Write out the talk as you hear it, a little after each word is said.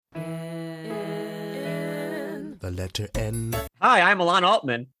the letter N. Hi, I'm Alon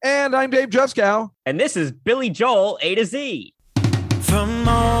Altman. And I'm Dave Juskow. And this is Billy Joel A to Z. From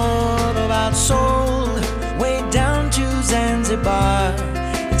all about soul, way down to Zanzibar,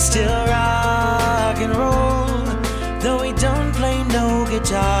 it's still rock and roll, though we don't play no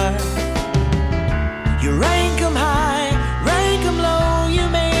guitar. You rank 'em high, rank 'em low, you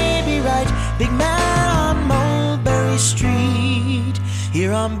may be right, big man on Mulberry Street,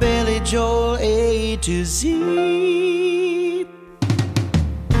 here on Billy Joel A to Z.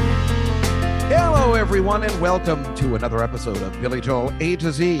 Hello, everyone, and welcome to another episode of Billy Joel A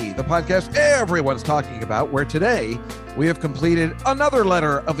to Z, the podcast everyone's talking about, where today we have completed another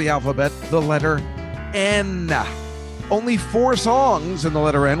letter of the alphabet, the letter N. Only 4 songs in the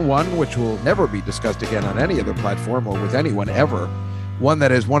letter N, one which will never be discussed again on any other platform or with anyone ever, one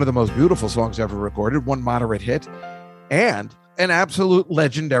that is one of the most beautiful songs ever recorded, one moderate hit, and an absolute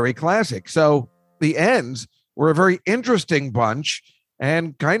legendary classic. So the N's were a very interesting bunch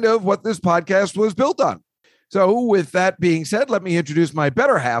and kind of what this podcast was built on. So with that being said, let me introduce my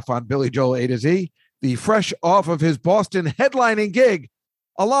better half on Billy Joel A to Z, the fresh off of his Boston headlining gig,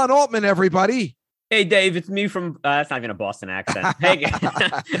 Alon Altman, everybody. Hey, Dave, it's me from, that's not even a Boston accent. Hey,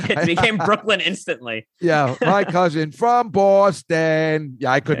 it became Brooklyn instantly. Yeah, my cousin from Boston.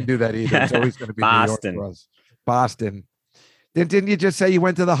 Yeah, I couldn't do that either. It's always going to be Boston. New York for us. Boston. Didn't you just say you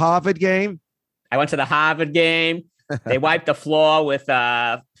went to the Harvard game? I went to the Harvard game. They wiped the floor with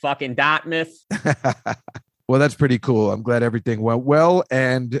fucking Dartmouth. Well, that's pretty cool. I'm glad everything went well.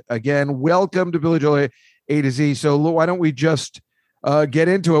 And again, welcome to Billy Joel A to Z. So why don't we just get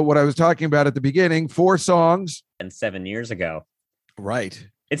into it? What I was talking about at the beginning, 4 songs. And 7 years ago. Right.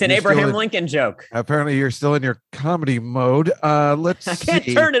 It's an Abraham Lincoln joke. Apparently you're still in your comedy mode. Let's see. I can't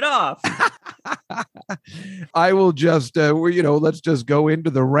turn it off. I will just, let's just go into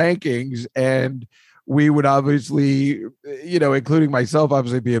the rankings, and we would obviously, including myself,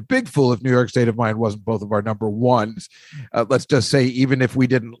 obviously be a big fool if New York State of Mind wasn't both of our number ones. Let's just say, even if we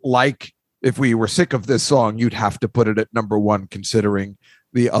didn't if we were sick of this song, you'd have to put it at number 1, considering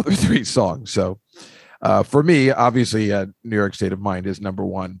the other 3 songs. So for me, obviously, New York State of Mind is number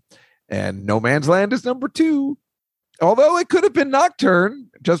 1, and No Man's Land is number 2. Although it could have been Nocturne,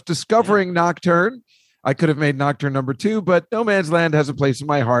 just discovering Nocturne. I could have made Nocturne number 2, but No Man's Land has a place in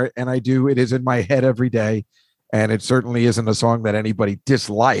my heart, and it is in my head every day. And it certainly isn't a song that anybody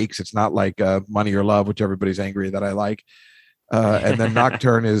dislikes. It's not like Money or Love, which everybody's angry that I like. And then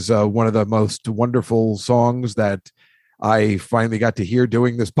Nocturne is one of the most wonderful songs that I finally got to hear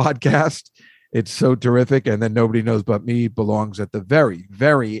doing this podcast. It's so terrific. And then Nobody Knows But Me belongs at the very,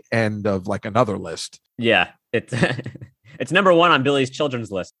 very end of like another list. Yeah, it's number 1 on Billy's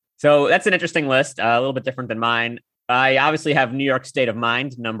children's list. So that's an interesting list, a little bit different than mine. I obviously have New York State of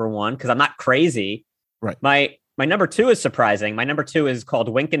Mind, number 1, because I'm not crazy. Right. My number 2 is surprising. My number 2 is called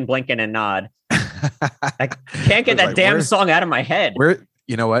Winkin', Blinkin' and Nod. I can't get that damn song out of my head.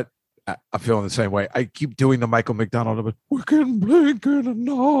 You know what? I'm feeling the same way. I keep doing the Michael McDonald, but Winkin', Blinkin' and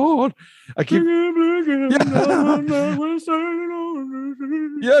Nod. I keep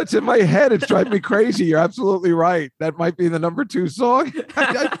Yeah, it's in my head. It's driving me crazy. You're absolutely right. That might be the number 2 song.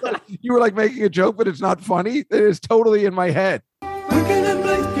 I thought you were like making a joke, but it's not funny. It is totally in my head. Winking and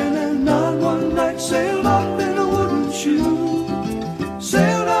blinking and not one night sailed off in a wooden shoe.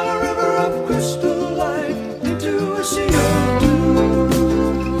 Sailed on a river of crystal light into a sea of blue.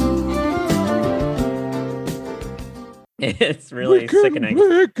 It's really sickening.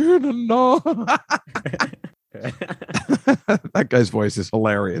 That guy's voice is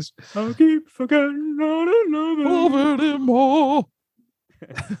hilarious. I'll keep forgetting more.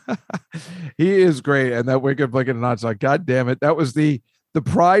 He is great, and that Wicked Blinkin' and Nod song, God damn it, that was the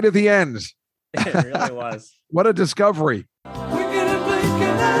pride of the ends. It really was. What a discovery. Winking and blinking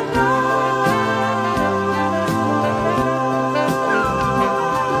and nod.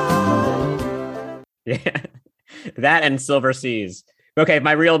 Yeah, that and Silver Seas. Okay,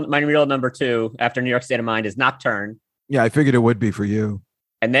 my real number 2 after New York State of Mind is Nocturne. Yeah, I figured it would be for you.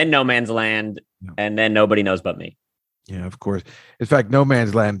 And then No Man's Land, and then Nobody Knows But Me. Yeah, of course. In fact, No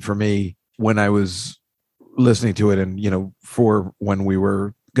Man's Land for me, when I was listening to it and, for when we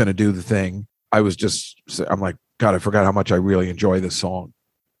were going to do the thing, I'm like, God, I forgot how much I really enjoy this song.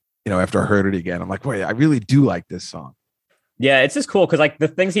 After I heard it again, I'm like, wait, I really do like this song. Yeah, it's just cool because like the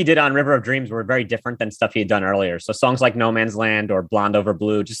things he did on River of Dreams were very different than stuff he had done earlier. So songs like No Man's Land or Blonde Over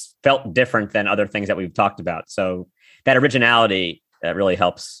Blue just felt different than other things that we've talked about. So that originality, that really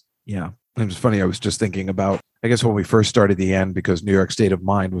helps. Yeah. It was funny. I was just thinking about, I guess when we first started the end, because New York State of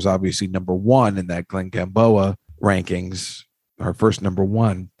Mind was obviously number 1 in that Glenn Gamboa rankings, our first number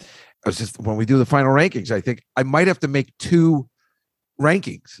 1. I was just when we do the final rankings, I think I might have to make two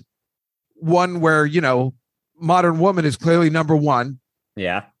rankings. One where, Modern Woman is clearly number one.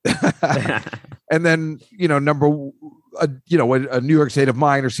 Yeah. And then, a New York State of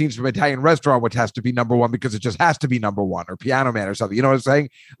Mind or Scenes from an Italian Restaurant, which has to be number one because it just has to be number one, or Piano Man or something. You know what I'm saying?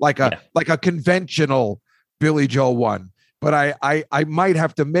 Like a conventional Billy Joel one. But I might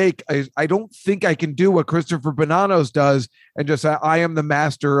have to make, I don't think I can do what Christopher Bonanos does and just say, I am the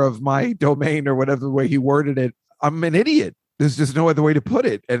master of my domain, or whatever the way he worded it. I'm an idiot. There's just no other way to put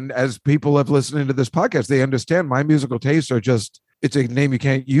it. And as people have listened to this podcast, they understand my musical tastes are just, it's a name you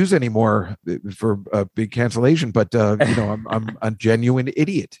can't use anymore for a big cancellation, but I'm a genuine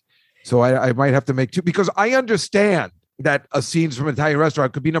idiot. So I might have to make two, because I understand that a Scenes from an Italian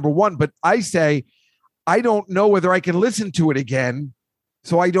Restaurant could be number one, but I say, I don't know whether I can listen to it again.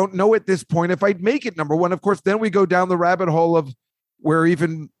 So I don't know at this point if I'd make it number one. Of course, then we go down the rabbit hole of where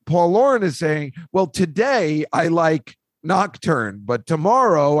even Paul Lauren is saying, well, today I like Nocturne, but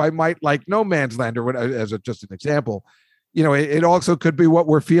tomorrow I might like No Man's Land, or whatever, as just an example. It also could be what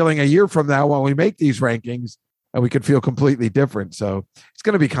we're feeling a year from now when we make these rankings, and we could feel completely different. So it's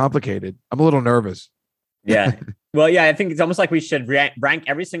going to be complicated. I'm a little nervous. Yeah. Well, yeah, I think it's almost like we should rank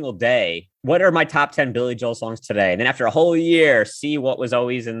every single day. What are my top 10 Billy Joel songs today? And then after a whole year, see what was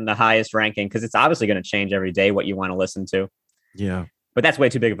always in the highest ranking, because it's obviously going to change every day what you want to listen to. Yeah. But that's way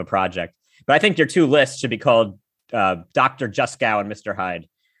too big of a project. But I think your two lists should be called Dr. Juskow and Mr. Hyde.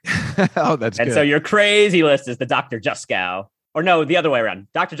 Oh, that's and good. So your crazy list is the Dr. Juskow. Or no, the other way around.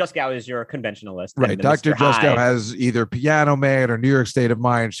 Dr. Juskow is your conventional list. Right. Dr. Juskow has either Piano Man or New York State of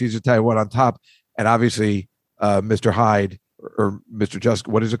Mind. She's a Italian one on top. And obviously, Mr. Hyde or Mr. Juskow,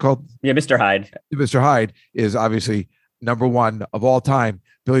 what is it called? Yeah, Mr. Hyde. Mr. Hyde is obviously number one of all time.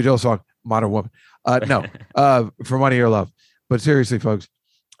 Billy Joel song, Modern Woman. For Money or Love. But seriously, folks,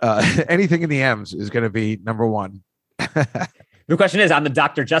 anything in the M's is going to be number one. The question is, on the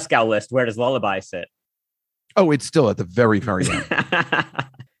Dr. Juskow list, where does Lullaby sit? Oh, it's still at the very, very end.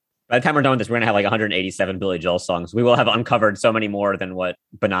 By the time we're done with this, we're going to have like 187 Billy Joel songs. We will have uncovered so many more than what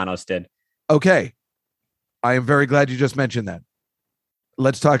Bonanos did. Okay. I am very glad you just mentioned that.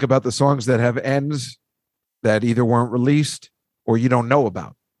 Let's talk about the songs that have ends that either weren't released or you don't know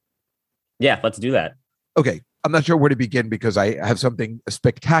about. Yeah, let's do that. Okay. I'm not sure where to begin, because I have something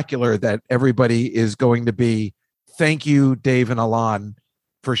spectacular that everybody is going to be. Thank you, Dave and Alon,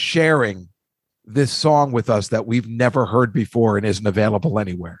 for sharing this song with us that we've never heard before and isn't available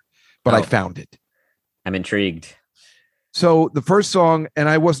anywhere. But I found it. I'm intrigued. So the first song, and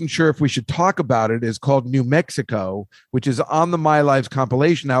I wasn't sure if we should talk about it, is called New Mexico, which is on the My Lives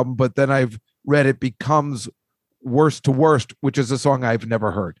compilation album. But then I've read it becomes Worst to Worst, which is a song I've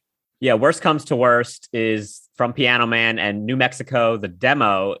never heard. Yeah, Worst Comes to Worst is from Piano Man, and New Mexico, the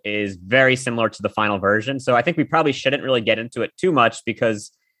demo, is very similar to the final version. So I think we probably shouldn't really get into it too much,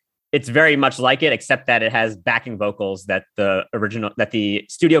 because it's very much like it, except that it has backing vocals that the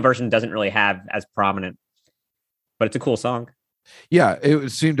studio version doesn't really have as prominent. But it's a cool song. Yeah, it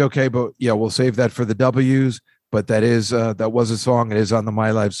seemed okay, but yeah, we'll save that for the W's. But that was a song. It is on the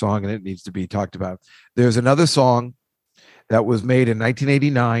My Life song, and it needs to be talked about. There's another song that was made in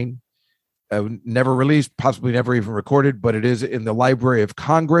 1989. Never released, possibly never even recorded, but it is in the Library of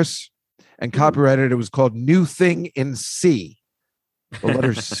Congress and copyrighted. It was called New Thing in C, the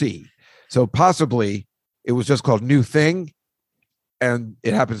letter C. So possibly it was just called New Thing, and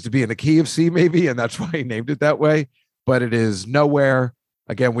it happens to be in the key of C, maybe, and that's why he named it that way. But it is nowhere.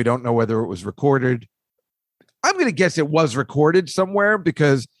 Again, we don't know whether it was recorded. I'm going to guess it was recorded somewhere,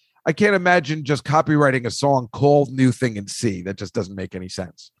 because I can't imagine just copywriting a song called New Thing in C. That just doesn't make any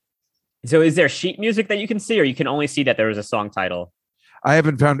sense. So is there sheet music that you can see, or you can only see that there was a song title? I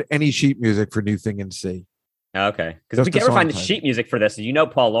haven't found any sheet music for New Thing in C. Okay. Because if we can ever find the sheet music for this,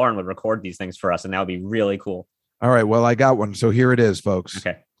 Paul Lauren would record these things for us, and that would be really cool. All right. Well, I got one. So here it is, folks.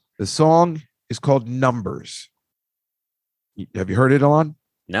 Okay. The song is called Numbers. Have you heard it, Alon?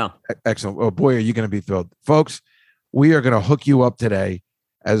 No. Excellent. Oh, boy, are you going to be thrilled. Folks, we are going to hook you up today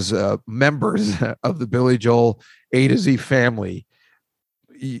as members of the Billy Joel A to Z family.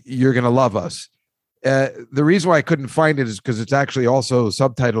 You're going to love us. The reason why I couldn't find it is because it's actually also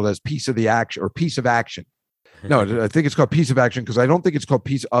subtitled as Piece of the Action or Piece of Action. No, I think it's called Piece of Action, because I don't think it's called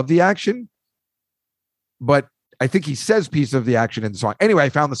Piece of the Action, but I think he says Piece of the Action in the song. Anyway, I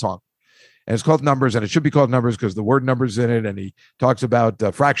found the song, and it's called Numbers, and it should be called Numbers because the word numbers in it, and he talks about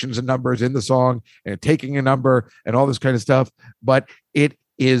fractions and numbers in the song and taking a number and all this kind of stuff, but it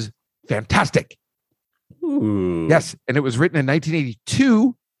is fantastic. Ooh. Yes, and it was written in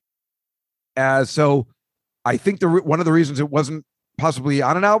 1982. So I think one of the reasons it wasn't possibly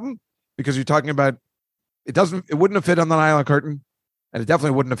on an album because you're talking about it wouldn't have fit on the Nylon Curtain, and it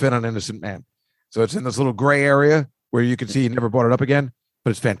definitely wouldn't have fit on Innocent Man. So it's in this little gray area where you can see he never brought it up again,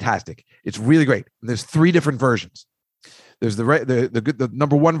 but it's fantastic. It's really great. And there's 3 different versions. There's the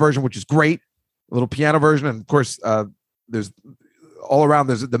number 1 version, which is great, a little piano version, and of course there's all around.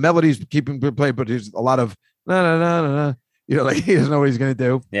 There's the melodies keeping played, but there's a lot of na na na na na. Like he doesn't know what he's going to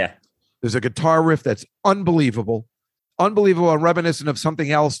do. Yeah. There's a guitar riff that's unbelievable and reminiscent of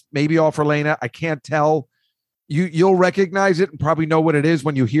something else, maybe off Elena. I can't tell. You'll recognize it and probably know what it is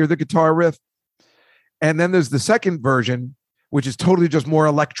when you hear the guitar riff. And then there's the second version, which is totally just more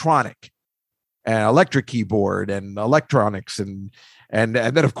electronic and electric keyboard and electronics. And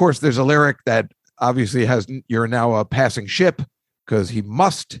then, of course, there's a lyric that obviously has "You're now a passing ship," because he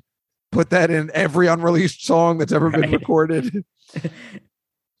must put that in every unreleased song that's ever been recorded.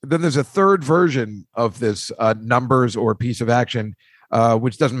 Then there's a third version of this numbers or piece of action,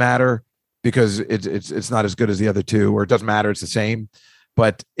 which doesn't matter because it's not as good as the other 2, or it doesn't matter. It's the same,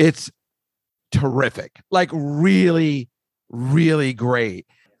 but it's terrific. Like really, really great.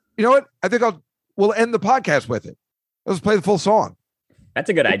 You know what? I think we'll end the podcast with it. Let's play the full song. That's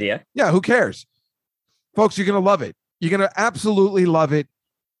a good idea. Yeah. Who cares? Folks, you're going to love it. You're going to absolutely love it.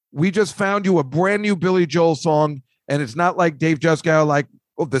 We just found you a brand new Billy Joel song, and it's not like Dave Juskow, like,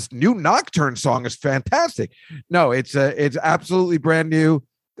 oh, this new Nocturne song is fantastic. No, it's absolutely brand new.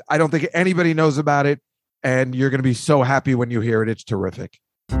 I don't think anybody knows about it, and you're going to be so happy when you hear it. It's terrific.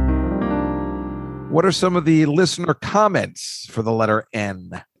 What are some of the listener comments for the letter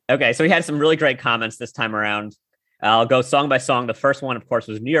N? Okay, so we had some really great comments this time around. I'll go song by song. The first one, of course,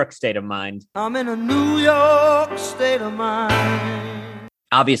 was New York State of Mind. I'm in a New York state of mind.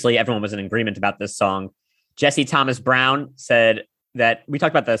 Obviously, everyone was in agreement about this song. Jesse Thomas Brown said that we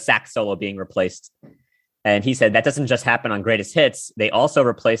talked about the sax solo being replaced. And he said that doesn't just happen on Greatest Hits. They also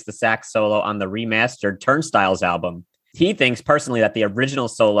replaced the sax solo on the remastered Turnstiles album. He thinks personally that the original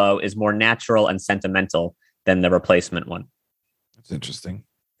solo is more natural and sentimental than the replacement one. That's interesting.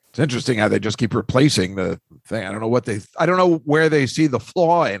 It's interesting how they just keep replacing the thing. I don't know where they see the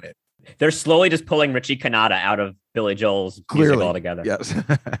flaw in it. They're slowly just pulling Richie Kanata out of Billy Joel's music altogether. Yes.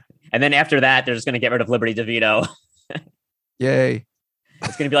 And then after that, they're just going to get rid of Liberty DeVito. Yay.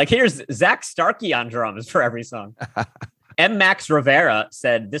 It's going to be like, here's Zach Starkey on drums for every song. M. Max Rivera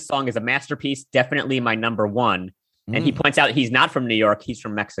said, this song is a masterpiece, definitely my number 1. And he points out he's not from New York, he's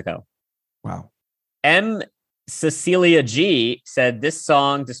from Mexico. Wow. M. Cecilia G said, this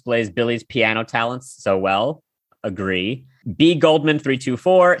song displays Billy's piano talents so well. Agree. B. Goldman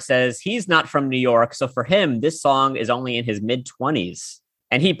 324 says he's not from New York, so for him, this song is only in his mid-20s.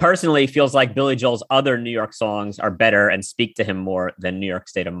 And he personally feels like Billy Joel's other New York songs are better and speak to him more than New York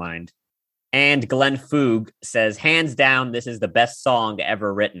State of Mind. And Glenn Foog says, hands down, this is the best song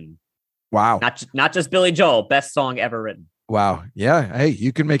ever written. Wow. Not just Billy Joel, best song ever written. Wow. Yeah. Hey,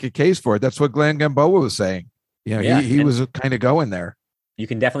 you can make a case for it. That's what Glenn Gamboa was saying. He was kind of going there. You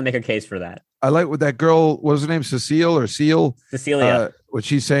can definitely make a case for that. I like what that girl, what was her name? Cecilia. Cecilia. What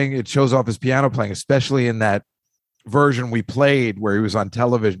she's saying, it shows off his piano playing, especially in that version we played where he was on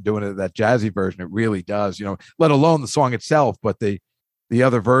television doing it, that jazzy version. It really does, let alone the song itself, but the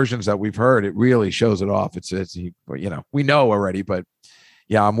other versions that we've heard, it really shows it off. It's we know already, but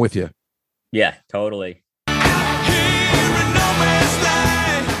yeah, I'm with you. Yeah, totally.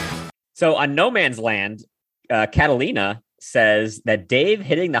 So on No Man's Land, Catalina says that Dave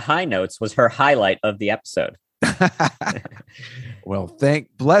hitting the high notes was her highlight of the episode. Well,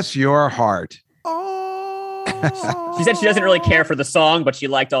 bless your heart. She said she doesn't really care for the song, but she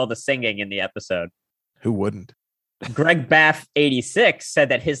liked all the singing in the episode. Who wouldn't? Greg Baff 86 said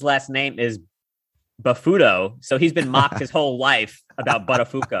that his last name is Bafuto, so he's been mocked his whole life about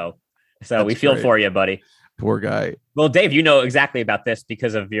Buttafuoco. So that's we feel great for you, buddy. Poor guy. Well, Dave, you know exactly about this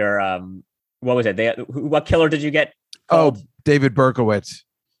because of your what was it? What killer did you get called? Oh, David Berkowitz.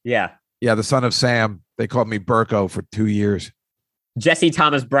 Yeah, the son of Sam. They called me Burko for 2 years. Jesse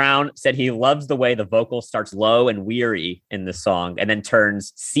Thomas Brown said he loves the way the vocal starts low and weary in the song and then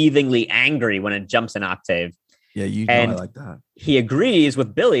turns seethingly angry when it jumps an octave. Yeah, I like that. He agrees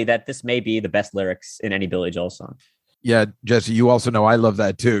with Billy that this may be the best lyrics in any Billy Joel song. Yeah, Jesse, you also know I love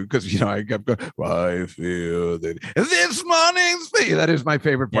that too, because I kept going, I feel that this morning's me. That is my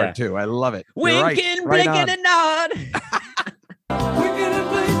favorite part too. I love it. Winking, blinking, and nod. Winking and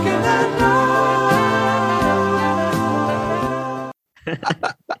blinking and nod.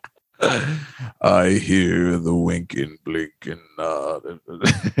 I hear the winking, blinking, nod, and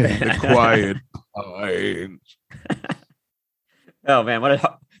the quiet pines. Oh man,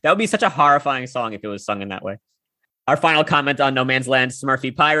 that would be such a horrifying song if it was sung in that way. Our final comment on No Man's Land,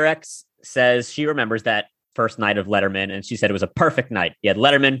 Smurfy Pyrex says she remembers that first night of Letterman, and she said it was a perfect night. You had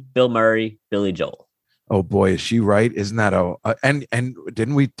Letterman, Bill Murray, Billy Joel. Oh boy, is she right? Isn't that and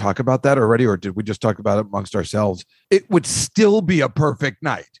didn't we talk about that already, or did we just talk about it amongst ourselves? It would still be a perfect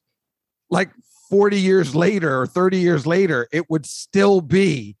night. Like 40 years later or 30 years later, it would still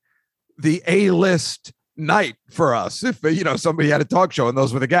be the A-list night for us if somebody had a talk show and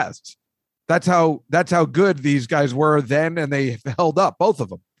those were the guests. That's how good these guys were then, and they held up, both of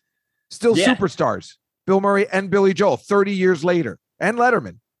them. Still superstars, Bill Murray and Billy Joel, 30 years later, and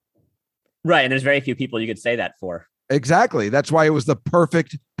Letterman. Right, and there's very few people you could say that for. Exactly. That's why it was the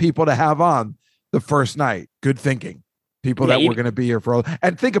perfect people to have on the first night. Good thinking. People that were going to be here for all.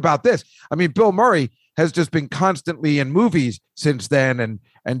 And think about this. I mean, Bill Murray has just been constantly in movies since then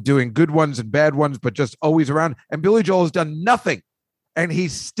and doing good ones and bad ones, but just always around. And Billy Joel has done nothing, and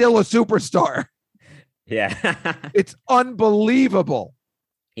he's still a superstar. Yeah. It's unbelievable.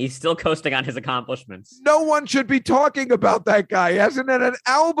 He's still coasting on his accomplishments. No one should be talking about that guy. He hasn't had an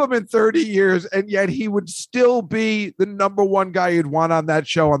album in 30 years, and yet he would still be the number one guy you'd want on that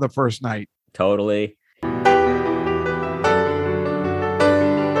show on the first night. Totally.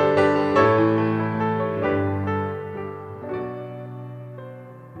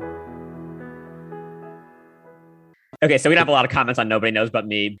 Okay, so we don't have a lot of comments on Nobody Knows But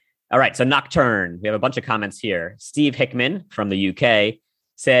Me. All right, so Nocturne. We have a bunch of comments here. Steve Hickman from the UK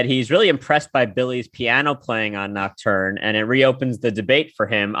said he's really impressed by Billy's piano playing on Nocturne, and it reopens the debate for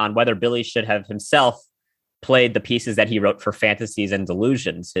him on whether Billy should have himself played the pieces that he wrote for Fantasies and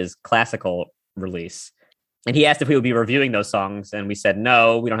Delusions, his classical release. And he asked if we would be reviewing those songs, and we said,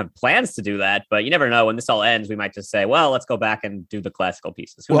 no, we don't have plans to do that, but you never know. When this all ends, we might just say, well, let's go back and do the classical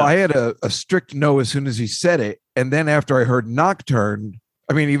pieces. Who knows? I had a strict no as soon as he said it. And then after I heard Nocturne,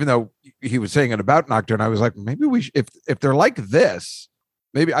 I mean, even though he was saying it about Nocturne, I was like, maybe we should, if they're like this,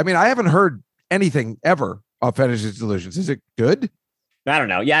 maybe, I mean, I haven't heard anything ever of Fantasies Delusions. Is it good? I don't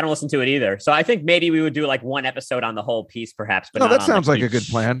know. Yeah, I don't listen to it either. So I think maybe we would do like one episode on the whole piece, perhaps. But no, that sounds like a good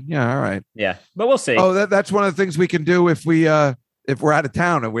plan. Yeah, all right. Yeah, but we'll see. Oh, that's one of the things we can do if we're out of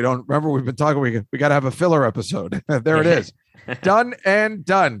town and we don't remember. We've been talking. We got to have a filler episode. There it is. Done and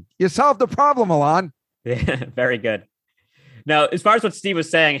done. You solved the problem, Alon. Yeah, very good. Now, as far as what Steve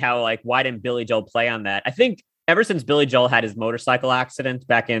was saying, how like why didn't Billy Joel play on that? I think ever since Billy Joel had his motorcycle accident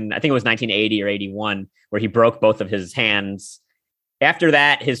back in, I think it was 1980 or 81, where he broke both of his hands. After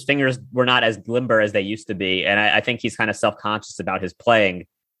that, his fingers were not as limber as they used to be. And I think he's kind of self-conscious about his playing,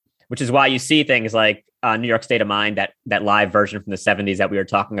 which is why you see things like New York State of Mind, that live version from the 70s that we were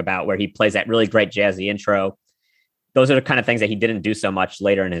talking about, where he plays that really great jazzy intro. Those are the kind of things that he didn't do so much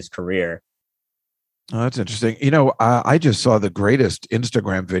later in his career. Oh, that's interesting. I just saw the greatest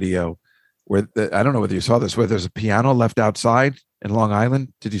Instagram video where I don't know whether you saw this, where there's a piano left outside in Long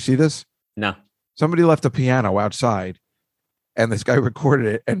Island. Did you see this? No. Somebody left a piano outside. And this guy recorded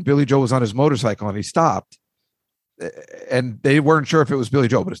it, and Billy Joel was on his motorcycle, and he stopped. And they weren't sure if it was Billy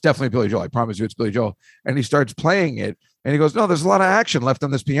Joel, but it's definitely Billy Joel. I promise you it's Billy Joel. And he starts playing it, and he goes, no, there's a lot of action left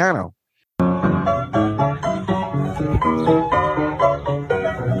on this piano.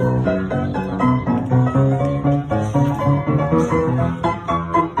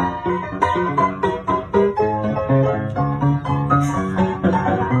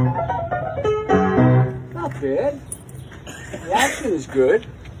 Not bad. The action is good,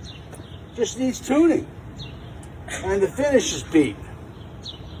 just needs tuning, and the finish is beat.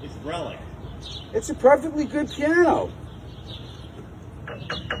 It's thrilling. It's a perfectly good piano.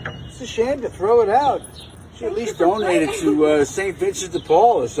 It's a shame to throw it out. Should at least donate it to St. Vincent de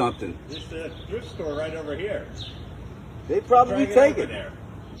Paul or something. There's a thrift store right over here. They'd probably take it. There.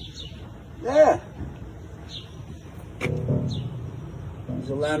 Yeah. These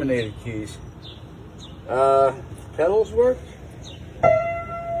are laminated keys. Pedals work?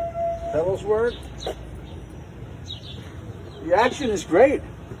 Pedals work? The action is great.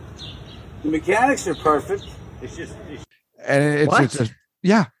 The mechanics are perfect. It's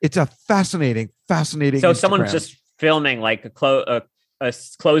a fascinating. So Instagram. someone's just filming like a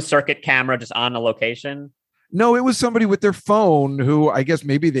closed circuit camera just on the location. No, it was somebody with their phone who I guess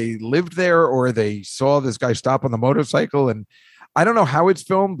maybe they lived there or they saw this guy stop on the motorcycle. And I don't know how it's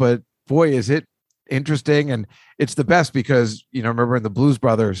filmed, but boy, is it interesting. And it's the best because, remember in the Blues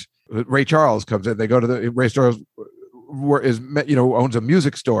Brothers, Ray Charles comes in, they go to the Ray Charles owns a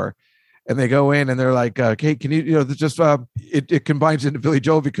music store, and they go in and they're like, Kate, can you, it combines into Billy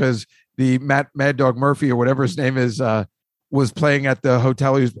Joel because the Mad Dog Murphy or whatever his name is, was playing at the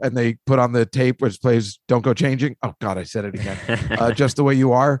hotel, and they put on the tape which plays Don't Go Changing. Oh God, I said it again. Just the Way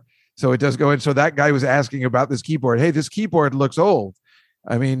You Are. So it does go in. So that guy was asking about this keyboard. Hey, this keyboard looks old.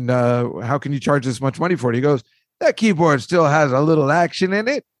 I mean, how can you charge this much money for it? He goes, that keyboard still has a little action in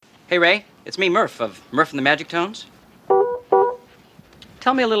it. Hey, Ray, it's me, Murph, of Murph and the Magic Tones.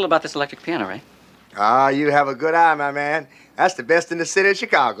 Tell me a little about this electric piano, Ray. Ah, you have a good eye, my man. That's the best in the city of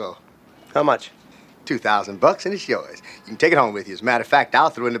Chicago. How much? $2,000 and it's yours. You can take it home with you. As a matter of fact,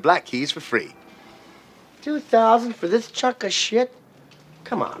 I'll throw in the black keys for free. $2,000 for this chunk of shit?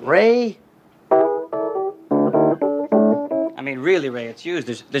 Come on, Ray. I mean, really, Ray, it's used.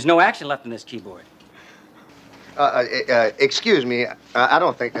 There's no action left in this keyboard. Excuse me. I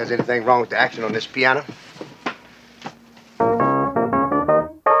don't think there's anything wrong with the action on this piano.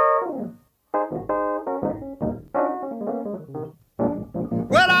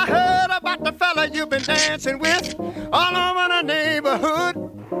 Well, I heard about the fella you've been dancing with all over the neighborhood.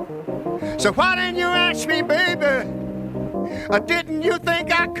 So why didn't you ask me, baby? Or didn't you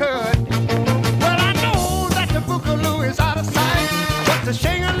think I could? Well, I know that the boogaloo is out of sight, but the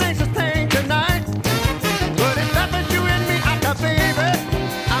shing-a-ling's a thing tonight. But if that was you and me, baby,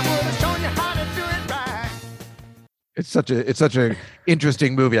 I would have shown you how to do it right. It's such a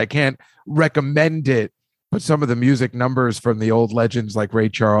interesting movie. I can't recommend it, but some of the music numbers from the old legends like Ray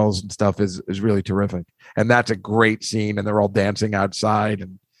Charles and stuff is really terrific. And that's a great scene. And they're all dancing outside.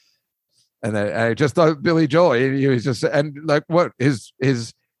 And I just thought Billy Joel, he was just, and like what his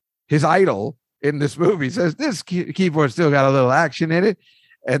idol in this movie says, this keyboard still got a little action in it.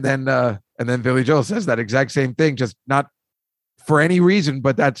 And then Billy Joel says that exact same thing, just not for any reason,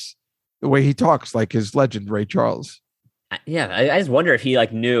 but that's the way he talks, like his legend, Ray Charles. Yeah. I just wonder if he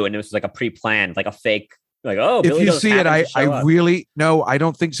like knew and it was like a pre-planned, like a fake, like, oh, if Billy you Joel's see it, I up. really, no, I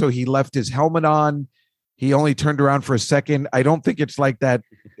don't think so. He left his helmet on. He only turned around for a second. I don't think it's like that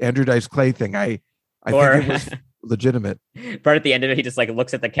Andrew Dice Clay thing. I think it was legitimate. Right at the end of it, he just like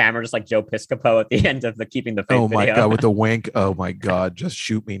looks at the camera, just like Joe Piscopo at the end of the Keeping the Faith Oh my video. God, with the wink. Oh my God, just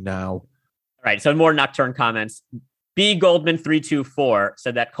shoot me now. All right, so more Nocturne comments. B Goldman 324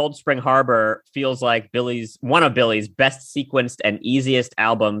 said that Cold Spring Harbor feels like one of Billy's best sequenced and easiest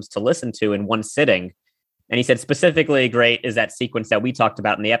albums to listen to in one sitting. And he said specifically great is that sequence that we talked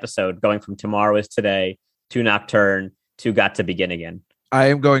about in the episode, going from Tomorrow Is Today to Nocturne to Got to Begin Again. I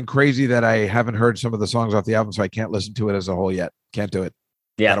am going crazy that I haven't heard some of the songs off the album, so I can't listen to it as a whole yet. Can't do it.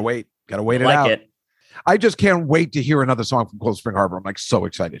 Yeah. Gotta wait it out. I just can't wait to hear another song from Cold Spring Harbor. I'm like so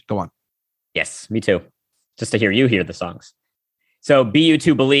excited. Go on. Yes, me too. Just to hear you hear the songs. So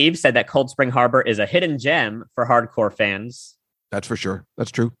BU2 Believe said that Cold Spring Harbor is a hidden gem for hardcore fans. That's for sure.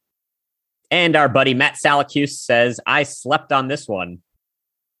 That's true. And our buddy Matt Salacuse says, I slept on this one.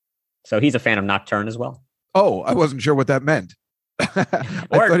 So he's a fan of Nocturne as well. Oh, I wasn't sure what that meant.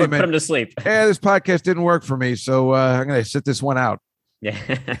 Or put him to sleep. Yeah, this podcast didn't work for me, so I'm going to sit this one out. Yeah.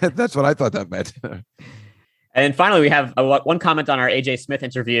 That's what I thought that meant. And finally, we have one comment on our AJ Smith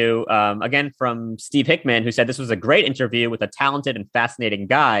interview, again from Steve Hickman, who said this was a great interview with a talented and fascinating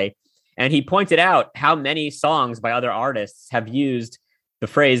guy. And he pointed out how many songs by other artists have used the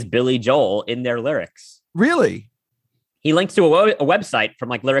phrase Billy Joel in their lyrics. Really? He links to a website from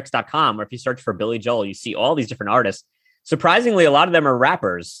like lyrics.com, where if you search for Billy Joel, you see all these different artists. Surprisingly, a lot of them are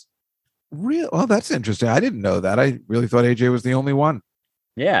rappers. Real? Well, that's interesting. I didn't know that. I really thought AJ was the only one.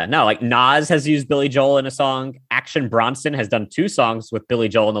 Yeah, no, like Nas has used Billy Joel in a song. Action Bronson has done 2 songs with Billy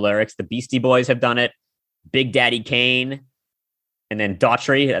Joel in the lyrics. The Beastie Boys have done it. Big Daddy Kane. And then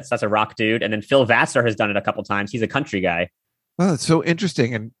Daughtry, that's a rock dude. And then Phil Vassar has done it a couple times. He's a country guy. Well, it's so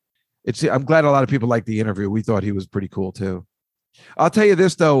interesting. And I'm glad a lot of people liked the interview. We thought he was pretty cool too. I'll tell you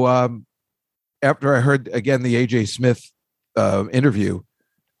this though. After I heard again the AJ Smith interview,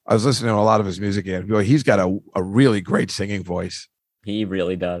 I was listening to a lot of his music again. He's got a really great singing voice. He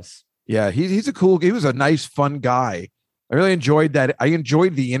really does. Yeah, he was a nice, fun guy. I really enjoyed that. I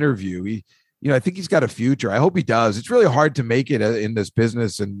enjoyed the interview. I think he's got a future. I hope he does. It's really hard to make it in this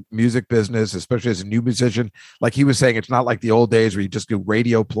business and music business, especially as a new musician. Like he was saying, it's not like the old days where you just do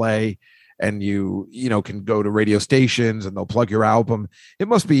radio play and you can go to radio stations and they'll plug your album. It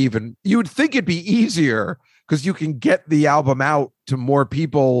must be you would think it'd be easier because you can get the album out to more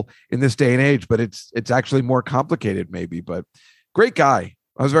people in this day and age, but it's actually more complicated maybe, but great guy.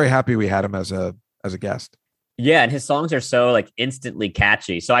 I was very happy we had him as a guest. Yeah. And his songs are so like instantly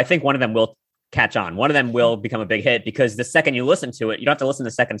catchy. So I think one of them will catch on. One of them will become a big hit because the second you listen to it, you don't have to listen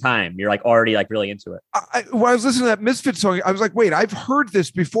the second time. You're like already like really into it. When I was listening to that Misfit song, I was like, wait, I've heard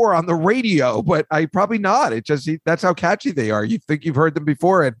this before on the radio, but I probably not. It just, that's how catchy they are. You think you've heard them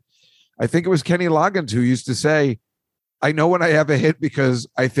before. And I think it was Kenny Loggins who used to say, I know when I have a hit because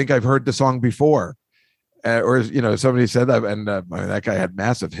I think I've heard the song before. or somebody said that, and I mean, that guy had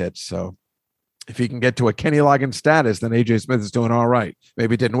massive hits. So if he can get to a Kenny Loggins status, then AJ Smith is doing all right.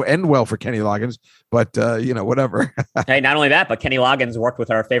 Maybe it didn't end well for Kenny Loggins, but whatever. Hey, not only that, but Kenny Loggins worked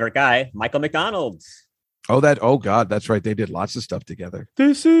with our favorite guy, Michael McDonald. Oh God, that's right. They did lots of stuff together.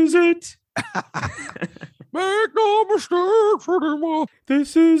 This is it. Make no mistakes anymore.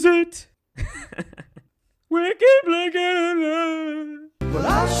 This is it. Wicked blinking in love. Well,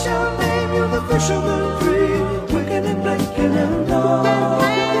 I shall name you the fisherman free, wicked and blinking in love.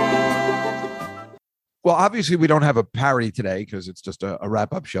 Well, obviously we don't have a parody today because it's just a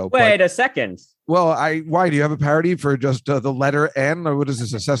wrap-up show. Wait a second. Well, why do you have a parody for just the letter N? Or what is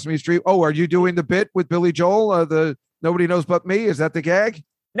this, a Sesame Street? Oh, are you doing the bit with Billy Joel? The Nobody Knows But Me? Is that the gag?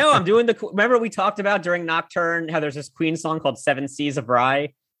 No, I'm doing remember we talked about during Nocturne how there's this Queen song called Seven Seas of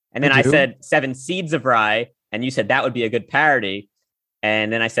Rye? And then I said Seven Seeds of Rye, and you said that would be a good parody.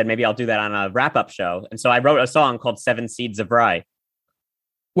 And then I said, maybe I'll do that on a wrap-up show. And so I wrote a song called Seven Seeds of Rye.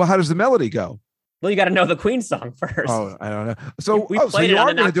 Well, how does the melody go? Well, you got to know the Queen song first. Oh, I don't know. So, we so you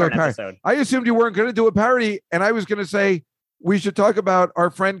are going to do a parody. Episode. I assumed you weren't going to do a parody, and I was going to say we should talk about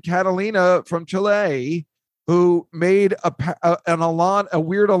our friend Catalina from Chile, who made a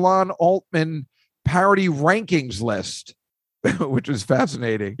weird Alan Altman parody rankings list, which was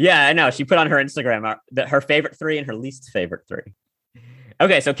fascinating. Yeah, I know. She put on her Instagram her favorite 3 and her least favorite 3.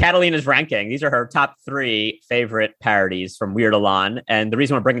 Okay, so Catalina's ranking. These are her top 3 favorite parodies from Weird Alan. And the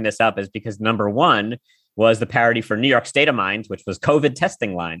reason we're bringing this up is because number 1 was the parody for New York State of Mind, which was COVID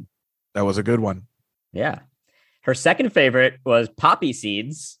Testing Line. That was a good one. Yeah. Her second favorite was Poppy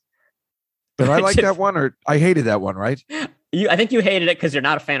Seeds. Did I like that one, or I hated that one, right? I think you hated it because you're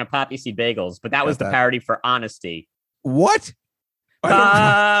not a fan of poppy seed bagels, but that was the parody for Honesty. What?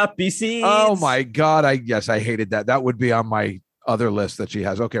 Poppy seeds. Oh my God. I hated that. That would be on my other list that she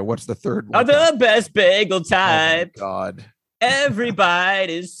has. Okay, what's the third one? Are the best bagel type. Oh God. Every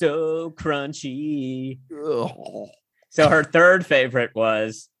bite is so crunchy. Ugh. So her third favorite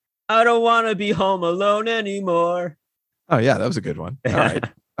was, I don't want to be home alone anymore. Oh yeah, that was a good one. All right.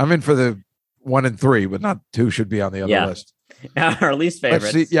 I'm in for the 1 and 3, but not 2 should be on the other list. Now her least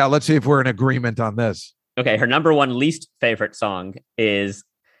favorite. Let's see if we're in agreement on this. Okay, her number 1 least favorite song is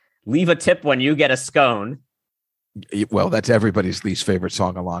Leave a Tip When You Get a Scone. Well, that's everybody's least favorite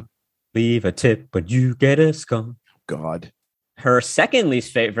song, Alon. Leave a tip when you get a scone. God. Her second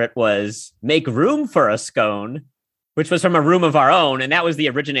least favorite was Make Room for a Scone, which was from A Room of Our Own. And that was the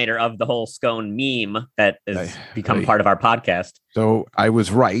originator of the whole scone meme that has become part of our podcast. So I was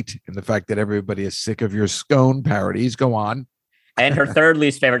right in the fact that everybody is sick of your scone parodies. Go on. And her third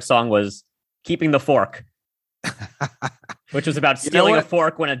least favorite song was Keeping the Fork, which was about stealing a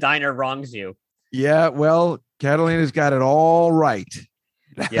fork when a diner wrongs you. Yeah, well, Catalina's got it all right.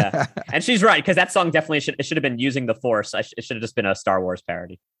 Yeah, and she's right, because that song definitely should have been Using the Force. It should have just been a Star Wars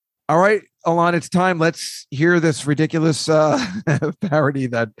parody. All right, Alon, it's time. Let's hear this ridiculous parody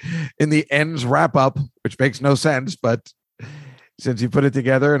that in the ends wrap up, which makes no sense, but since you put it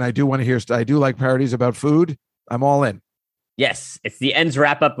together, and I do want to hear, I do like parodies about food, I'm all in. Yes, it's the ends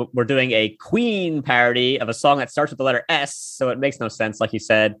wrap up. We're doing a Queen parody of a song that starts with the letter S, so it makes no sense, like you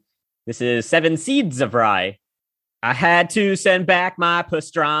said. This is Seven Seeds of Rye. I had to send back my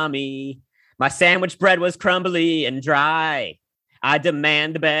pastrami. My sandwich bread was crumbly and dry. I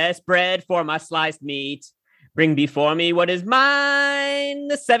demand the best bread for my sliced meat. Bring before me what is mine,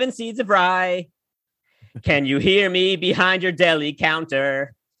 the 7 seeds of rye. Can you hear me behind your deli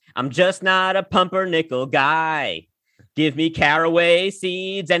counter? I'm just not a pumpernickel guy. Give me caraway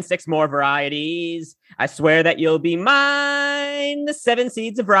seeds and 6 more varieties. I swear that you'll be mine, the 7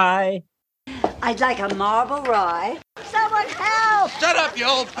 seeds of rye. I'd like a marble rye. Someone help! Shut up, you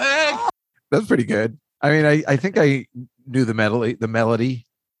old pig! That's pretty good. I mean, I think I knew the melody.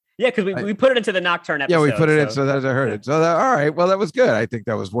 Yeah, because we put it into the Nocturne episode. Yeah, we put it in, so that I heard it. So all right, well, that was good. I think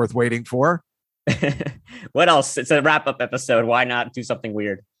that was worth waiting for. What else? It's a wrap-up episode. Why not do something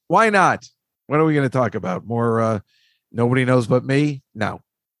weird? Why not? What are we going to talk about? More Nobody Knows But Me? No.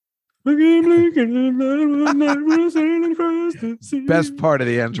 Best part of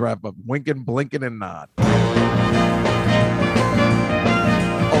the ends wrap up. Winking, blinking, and nod.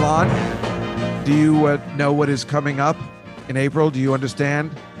 Alon, do you know what is coming up in April? Do you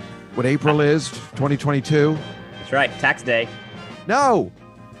understand what April is, 2022? That's right. Tax day. No.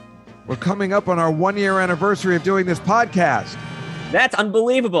 We're coming up on our 1-year anniversary of doing this podcast. That's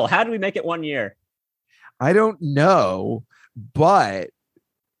unbelievable. How did we make it 1 year? I don't know, but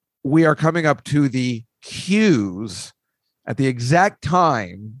we are coming up to the cues at the exact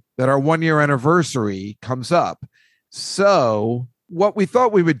time that our 1-year anniversary comes up. So what we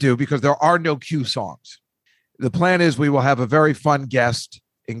thought we would do, because there are no Q songs, The plan is we will have a very fun guest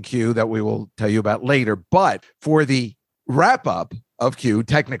in Q that we will tell you about later. But for the wrap up of Q,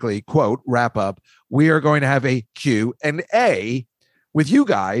 technically, quote, wrap up, we are going to have a Q&A with you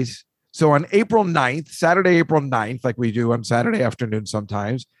guys. So on April 9th, Saturday, April 9th, like we do on Saturday afternoon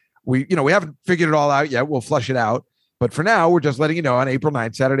sometimes, we haven't figured it all out yet. We'll flush it out. But for now, we're just letting you know on April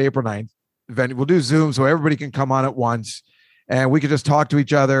 9th, Saturday, April 9th, we'll do Zoom so everybody can come on at once and we can just talk to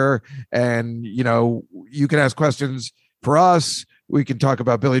each other. And, you can ask questions for us. We can talk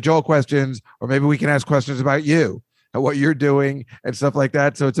about Billy Joel questions, or maybe we can ask questions about you and what you're doing and stuff like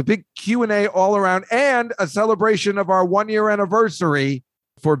that. So it's a big Q&A all around and a celebration of our 1-year anniversary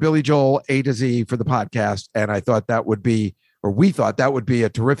for Billy Joel A to Z for the podcast. And we thought that would be a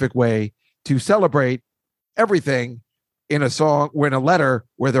terrific way to celebrate everything in a letter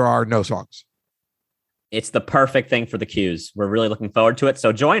where there are no songs. It's the perfect thing for the Qs. We're really looking forward to it.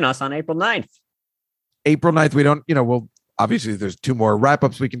 So join us on April 9th. April 9th, we'll obviously there's 2 more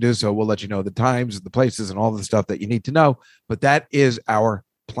wrap-ups we can do. So we'll let you know the times, the places, and all the stuff that you need to know. But that is our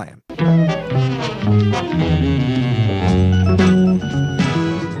plan.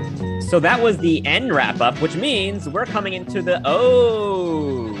 So that was the end wrap-up, which means we're coming into the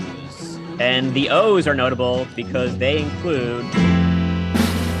O's. And the O's are notable because they include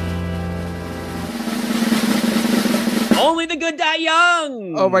Only the Good Die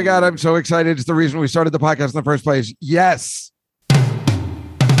Young. Oh my God, I'm so excited. It's the reason we started the podcast in the first place. Yes.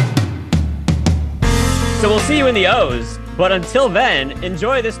 So we'll see you in the O's. But until then,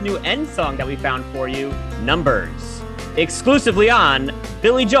 enjoy this new end song that we found for you, Numbers, exclusively on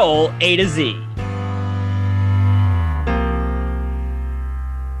Billy Joel A to Z.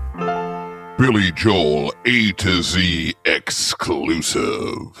 Billy Joel A to Z exclusive.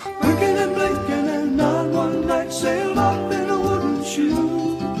 Blinking and blinking and on one night sailed off in a wooden shoe.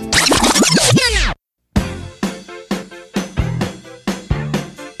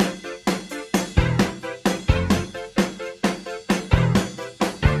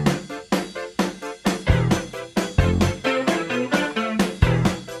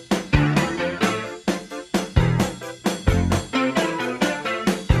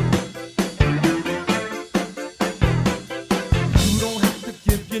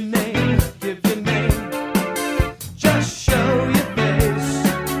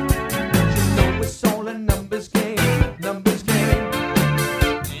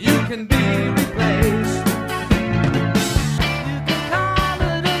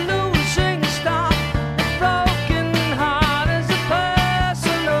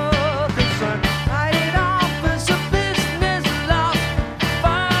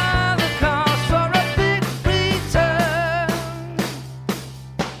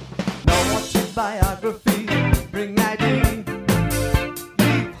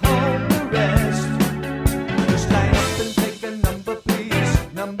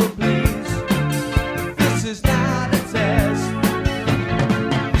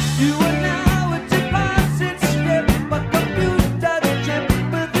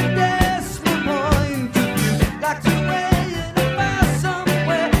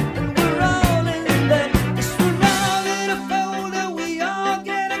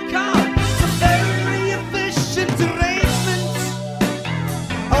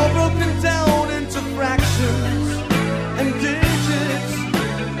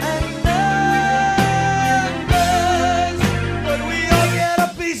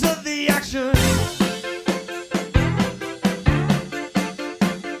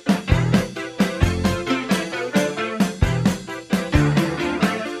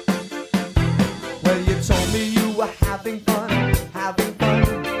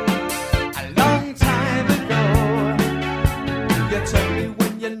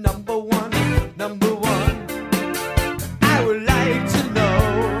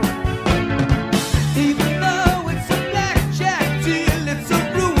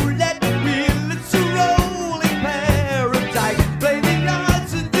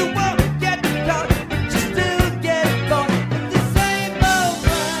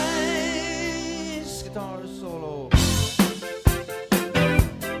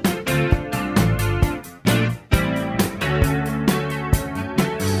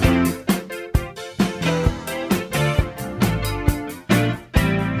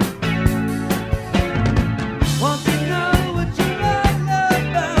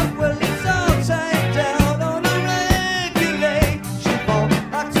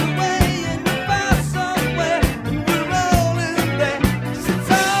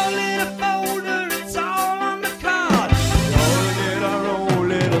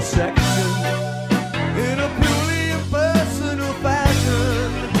 Second.